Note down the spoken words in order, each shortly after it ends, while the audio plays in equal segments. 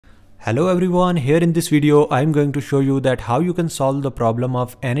Hello everyone, here in this video I am going to show you that how you can solve the problem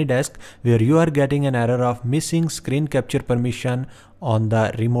of Anydesk where you are getting an error of missing screen capture permission on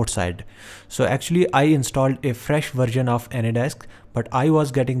the remote side. So actually I installed a fresh version of Anydesk, but I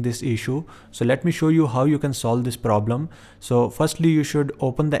was getting this issue. So let me show you how you can solve this problem. So firstly you should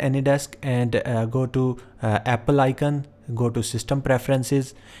open the Anydesk and go to Apple icon, go to system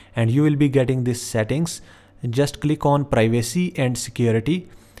preferences, and you will be getting this settings. Just click on privacy and security.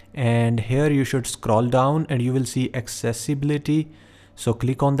 And here you should scroll down and you will see accessibility. So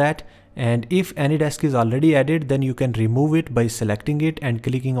click on that, and if Anydesk is already added, then you can remove it by selecting it and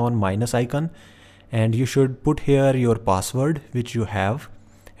clicking on minus icon. And you should put here your password which you have,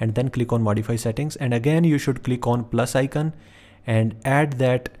 and then click on modify settings, and again you should click on plus icon and add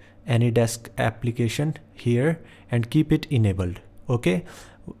that Anydesk application here and keep it enabled. Okay,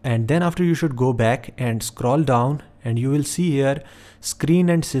 and then after you should go back and scroll down and you will see here screen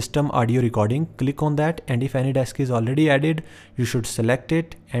and system audio recording. Click on that, and if Anydesk is already added, you should select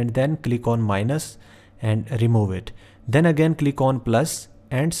it and then click on minus and remove it. Then again click on plus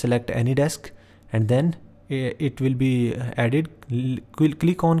and select Anydesk, and then it will be added.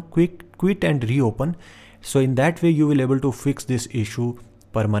 Click on quit and reopen. So in that way you will able to fix this issue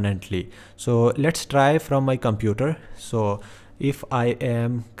permanently. So let's try from my computer. So if I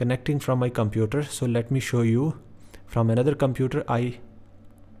am connecting from my computer, so let me show you from another computer. I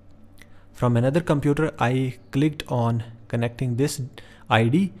clicked on connecting this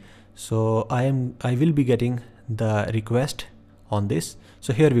ID. So I will be getting the request on this.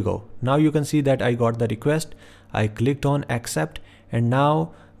 So here we go. Now you can see that I got the request. I clicked on accept, and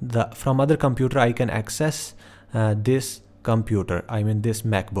now from other computer I can access this computer, I mean this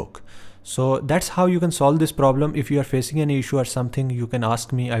MacBook. So that's how you can solve this problem. If you are facing any issue or something, you can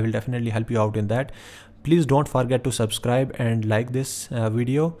ask me. I will definitely help you out in that. Please don't forget to subscribe and like this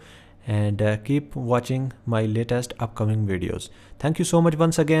video, and keep watching my latest upcoming videos. Thank you so much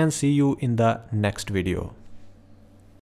once again. See you in the next video.